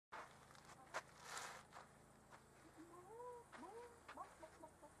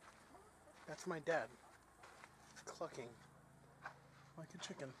It's my dad. He's clucking like a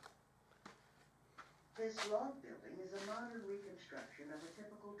chicken. This log building is a modern reconstruction of a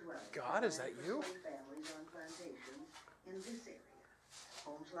typical dwelling. God, is that you? Families on plantations in this area.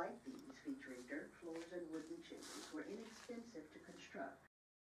 Homes like these, featuring dirt floors and wooden chimneys, were inexpensive to construct.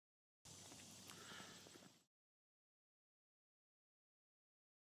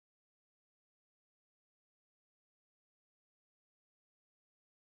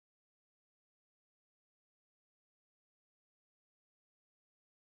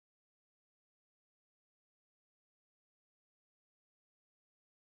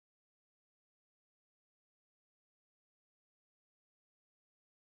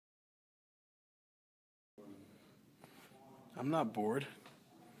 I'm not bored.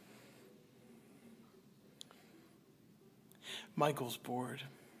 Michael's bored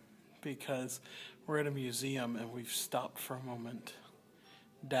because we're at a museum and we've stopped for a moment.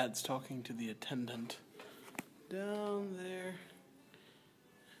 Dad's talking to the attendant down there.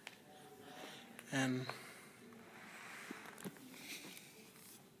 And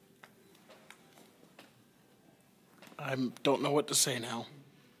I don't know what to say now.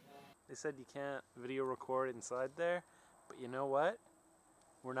 They said you can't video record inside there, but you know what?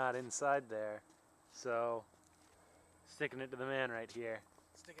 We're not inside there, so sticking it to the man right here.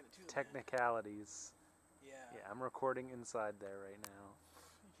 Sticking it to the Technicalities. man. Yeah, I'm recording inside there right now.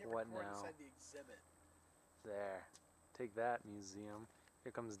 You can't What record now? inside the exhibit. There. Take that, museum.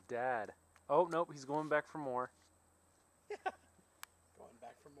 Here comes Dad. Oh, nope, he's going back for more. Going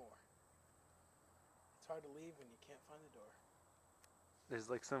back for more. It's hard to leave when you can't find the door. There's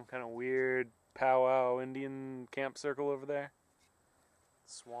like some kind of weird powwow Indian camp circle over there.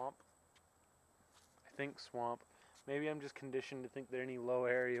 Swamp. I think swamp. Maybe I'm just conditioned to think that any low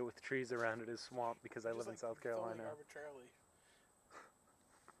area with trees around it is swamp because I live in South Carolina. Filming arbitrarily.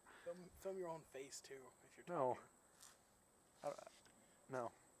 Film your own face too if you're No. talking.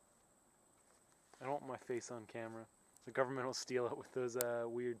 No. I don't want my face on camera. The government will steal it with those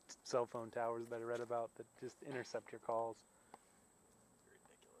weird cell phone towers that I read about that just intercept your calls.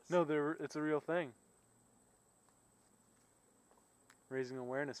 Ridiculous. No, it's a real thing. Raising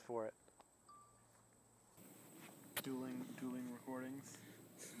awareness for it. Dueling recordings.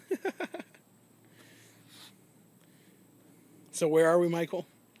 So where are we, Michael?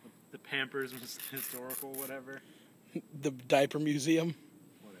 The Pampers historical whatever. The Diaper Museum.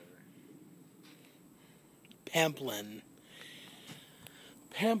 Whatever. Pamplin.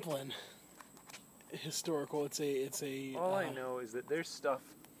 Historical. It's a. All I know is that there's stuff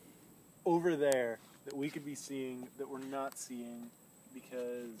over there that we could be seeing that we're not seeing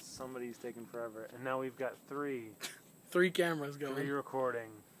because somebody's taking forever. And now we've got three cameras going. Three recording.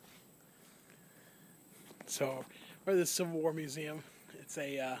 So we're at the Civil War Museum. It's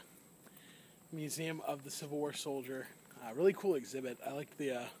a museum of the Civil War soldier. Really cool exhibit. I like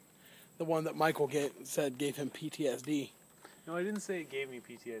the one that Michael said gave him PTSD. No, I didn't say it gave me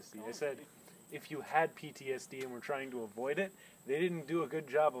PTSD. I said if you had PTSD and were trying to avoid it, they didn't do a good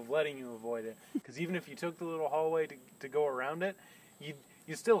job of letting you avoid it. Because even if you took the little hallway to go around it,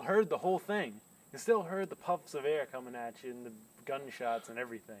 you still heard the whole thing. You still heard the puffs of air coming at you and the gunshots and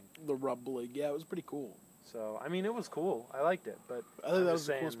everything. The rumbling. Yeah, it was pretty cool. So, I mean, it was cool. I liked it, but I think that was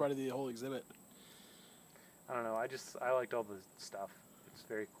the coolest part of the whole exhibit. I don't know. I liked all the stuff. It's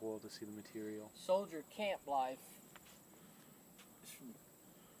very cool to see the material. Soldier camp life is from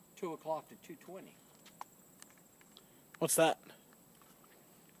 2 o'clock to 2:20. What's that?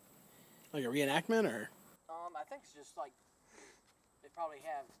 Like a reenactment, or? I think it's just like they probably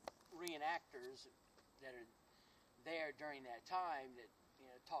have reenactors that are there during that time that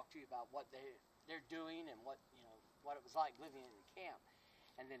talk to you about what they're doing and what what it was like living in the camp.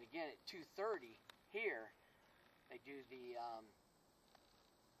 And then again at 2:30 here they do the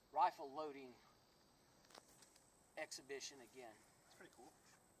rifle loading exhibition again. That's pretty cool.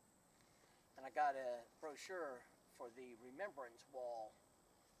 And I got a brochure for the remembrance wall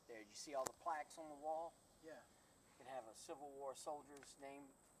there. You see all the plaques on the wall? Yeah. You can have a Civil War soldier's name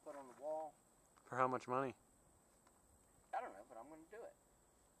put on the wall. For how much money? I don't know, but I'm going to do it.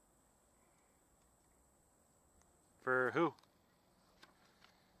 For who?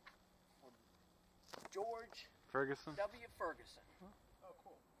 George Ferguson? W. Ferguson. Oh,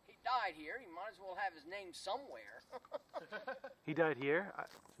 cool. He died here. He might as well have his name somewhere. He died here?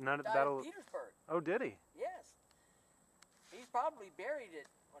 None of Died that'll. in Petersburg. Oh, did he? Yes. He's probably buried at,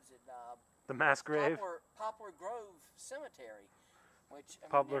 what is it, The mass grave? Poplar Grove Cemetery. Which, I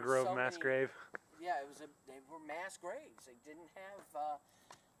mean, Poplar there's Grove so mass many- grave. Yeah, they were mass graves. They didn't have,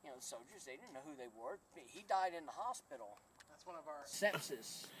 soldiers. They didn't know who they were. He died in the hospital. That's one of our.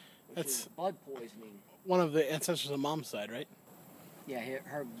 Sepsis. which is blood poisoning. One of the ancestors of Mom's side, right? Yeah,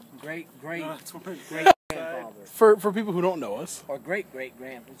 her great-great-grandfather. For people who don't know us. Or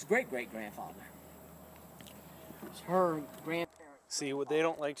great-great-grandfather. It's great-great-grandfather. It's her grandparents. See, what they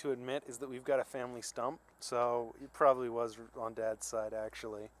don't like to admit is that we've got a family stump, so it probably was on Dad's side,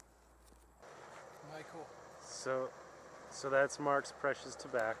 actually. Michael. So that's Mark's precious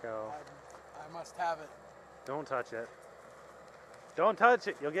tobacco. I must have it. Don't touch it. Don't touch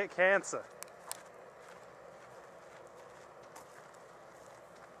it, you'll get cancer.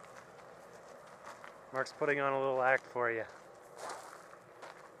 Mark's putting on a little act for you.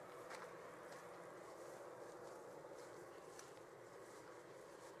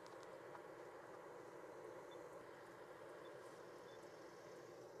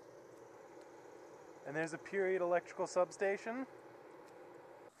 And there's a period electrical substation.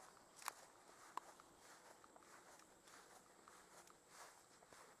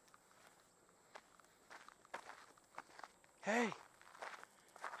 Hey!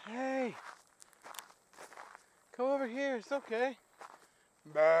 Hey! Come over here, it's okay.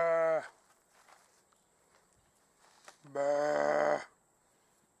 Bah! Bah!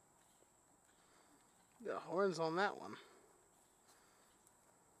 The horns on that one.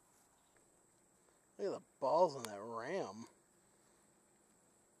 Look at the balls on that ram.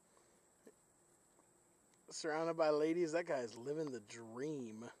 Surrounded by ladies, that guy's living the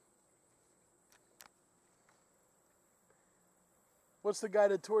dream. What's the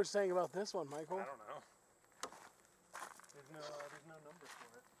guided tour saying about this one, Michael? I don't know. There's no number for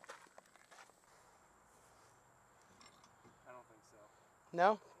it. I don't think so.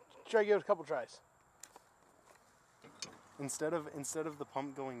 No? Try to give it a couple tries. Instead of the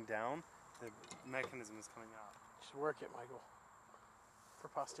pump going down, the mechanism is coming out. Should work it, Michael. For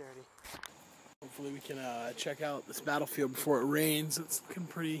posterity. Hopefully we can check out this battlefield before it rains. It's looking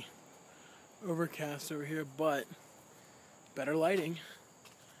pretty overcast over here, but better lighting.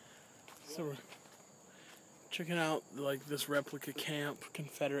 So we're checking out like this replica camp,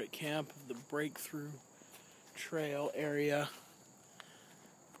 Confederate camp, the breakthrough trail area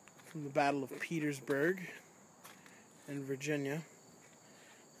from the Battle of Petersburg in Virginia.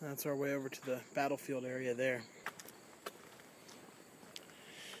 And that's our way over to the battlefield area there.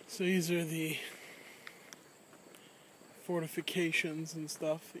 So these are the fortifications and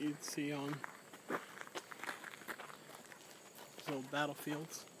stuff that you'd see on these old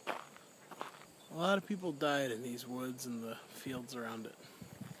battlefields. A lot of people died in these woods and the fields around it.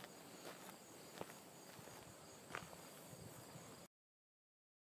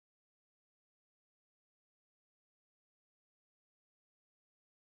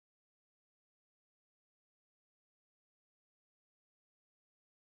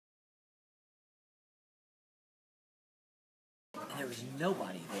 And there was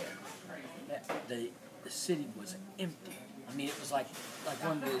nobody there. The city was empty. I mean, it was like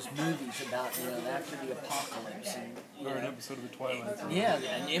one of those movies about, after the apocalypse. And, Or an episode of The Twilight Zone. Yeah,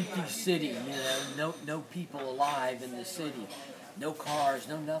 an empty city, no people alive in the city. No cars,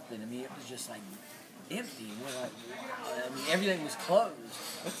 no nothing. I mean, it was just like empty. And we're like, wow. I mean, everything was closed.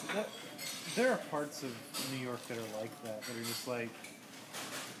 There are parts of New York that are like that are just like,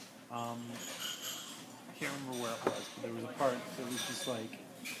 I can't remember where it was, but there was a part that was just like,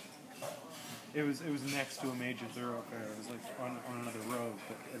 it was next to a major thoroughfare. It was like on another road,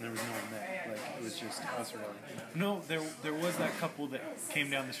 and there was no one there. Like, it was just us around. No, there was that couple that came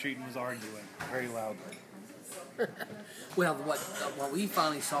down the street and was arguing very loudly. Well, what we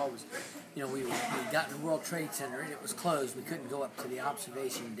finally saw was, we got in the World Trade Center and it was closed. We couldn't go up to the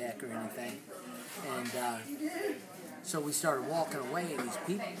observation deck or anything, and so we started walking away. And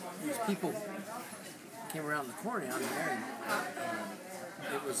these people came around the corner down there, and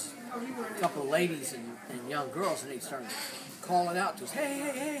it was a couple of ladies and young girls, and they started calling out to us, hey,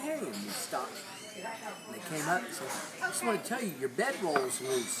 hey, hey, hey, and we stopped. And they came up and said, I just want to tell you, your bedroll's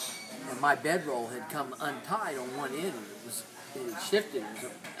loose. And my bedroll had come untied on one end, and it had shifted. I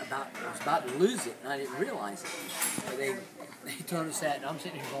was about to lose it, and I didn't realize it. But they told us that, and I'm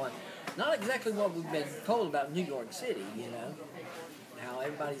sitting here going, not exactly what we've been told about New York City, how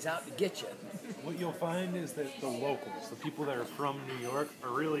everybody's out to get you. What you'll find is that the locals, the people that are from New York, are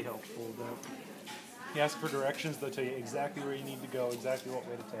really helpful. You ask for directions, they'll tell you exactly where you need to go, exactly what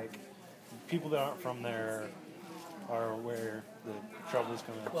way to take. People that aren't from there are where the trouble is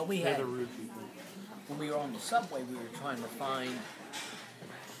coming. Well, they're the rude people. When we were on the subway, we were trying to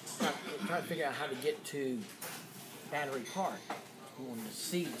figure out how to get to Battery Park. We wanted to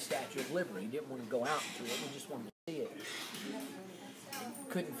see the Statue of Liberty. We didn't want to go out to it. We just wanted to see it.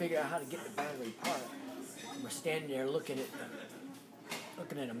 Couldn't figure out how to get to Battery Park. We're standing there looking at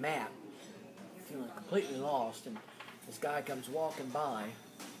looking at a map, feeling completely lost, and this guy comes walking by.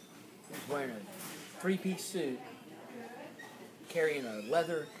 He's wearing a 3-piece suit, carrying a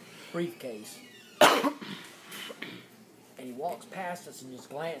leather briefcase, and he walks past us and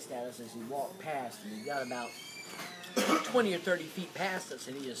just glanced at us as he walked past, and he got about 20 or 30 feet past us,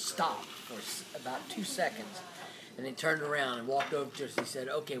 and he just stopped for about 2 seconds, and then turned around and walked over to us. He said,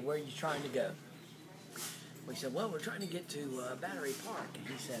 "Okay, where are you trying to go?" We said, "Well, we're trying to get to Battery Park." And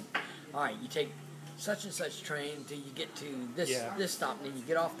he said, "All right, you take such and such train until you get to this stop, and then you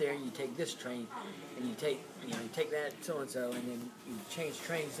get off there and you take this train, and you take that so and so, and then you change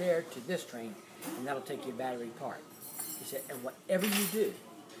trains there to this train, and that'll take you to Battery Park." He said, "And whatever you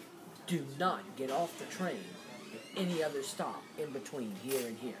do not get off the train at any other stop in between here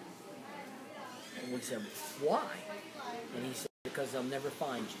and here." And we said, "Why?" And he said, "Because they'll never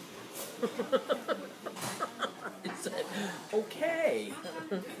find you." He said, "Okay."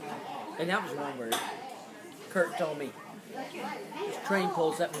 And that was one word. Kurt told me, this train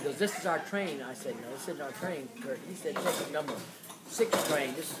pulls up and he goes, "This is our train." I said, "No, this isn't our train, Kurt." He said, "This is number 6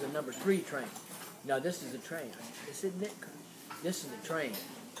 train. This is the number 3 train." "No, this is the train." I said, "This isn't it, Kurt. This is the train.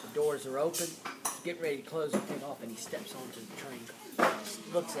 The doors are open. It's getting ready to close and take off." And he steps onto the train,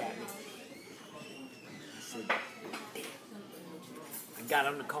 looks at me. I said, "Damn." I got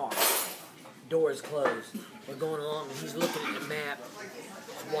on the car. Doors closed. We're going along, and he's looking at the map.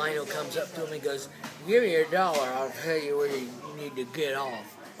 This wino comes up to him and goes, "Give me $1. I'll tell you where you need to get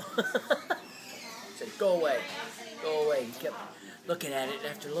off." I said, "Go away. Go away." He kept looking at it, and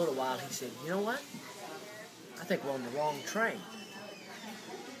after a little while, he said, "You know what? I think we're on the wrong train."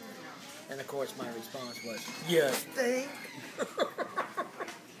 And of course, my response was, "You think?"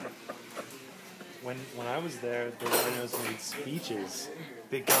 When I was there, the winos made speeches.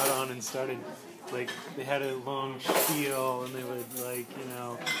 They got on and started, like, they had a long spiel, and they would,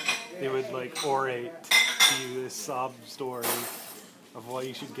 like, orate to you this sob story of why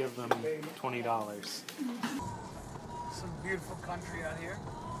you should give them $20. Some beautiful country out here.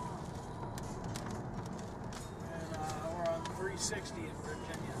 And we're on 360 in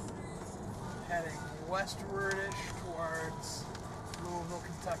Virginia, heading westwardish towards Louisville,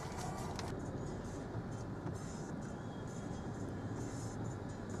 Kentucky.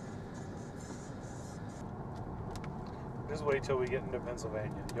 Just wait till we get into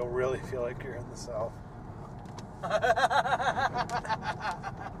Pennsylvania. You'll really feel like you're in the South.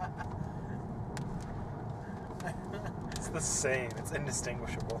 It's the same. It's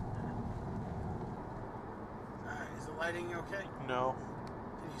indistinguishable. Is the lighting okay? No.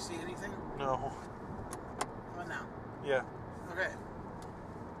 Can you see anything? No. Come on now. Yeah. Okay.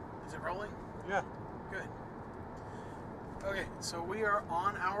 Is it rolling? Yeah. Good. Okay, so we are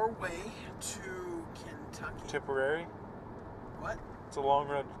on our way to Kentucky. Tipperary? What? It's a long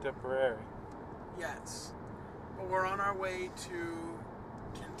road to Tipperary. Yes. But we're on our way to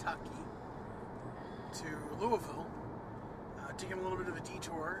Kentucky, to Louisville, taking a little bit of a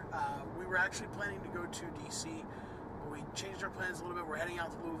detour. We were actually planning to go to D.C., but we changed our plans a little bit. We're heading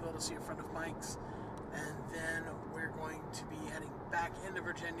out to Louisville to see a friend of Mike's, and then we're going to be heading back into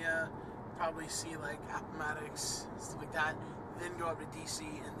Virginia, probably see like Appomattox, stuff like that, then go up to D.C.,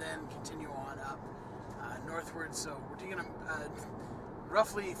 and then continue on up northward. So we're taking a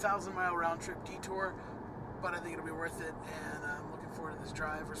roughly 1,000-mile round-trip detour, but I think it'll be worth it, and I'm looking forward to this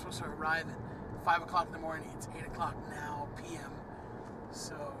drive. We're supposed to arrive at 5 o'clock in the morning. It's 8 o'clock now, p.m.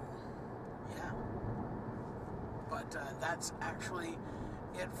 So, yeah. But that's actually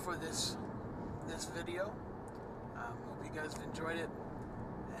it for this video. Hope you guys have enjoyed it,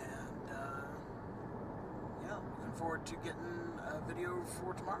 and yeah, looking forward to getting a video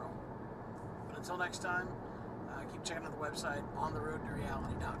for tomorrow. But until next time, keep checking out the website,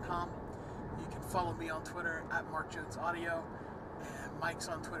 ontheroadtoreality.com. You can follow me on Twitter at MarkJonesAudio, and Mike's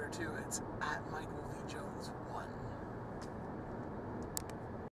on Twitter too. It's at Michael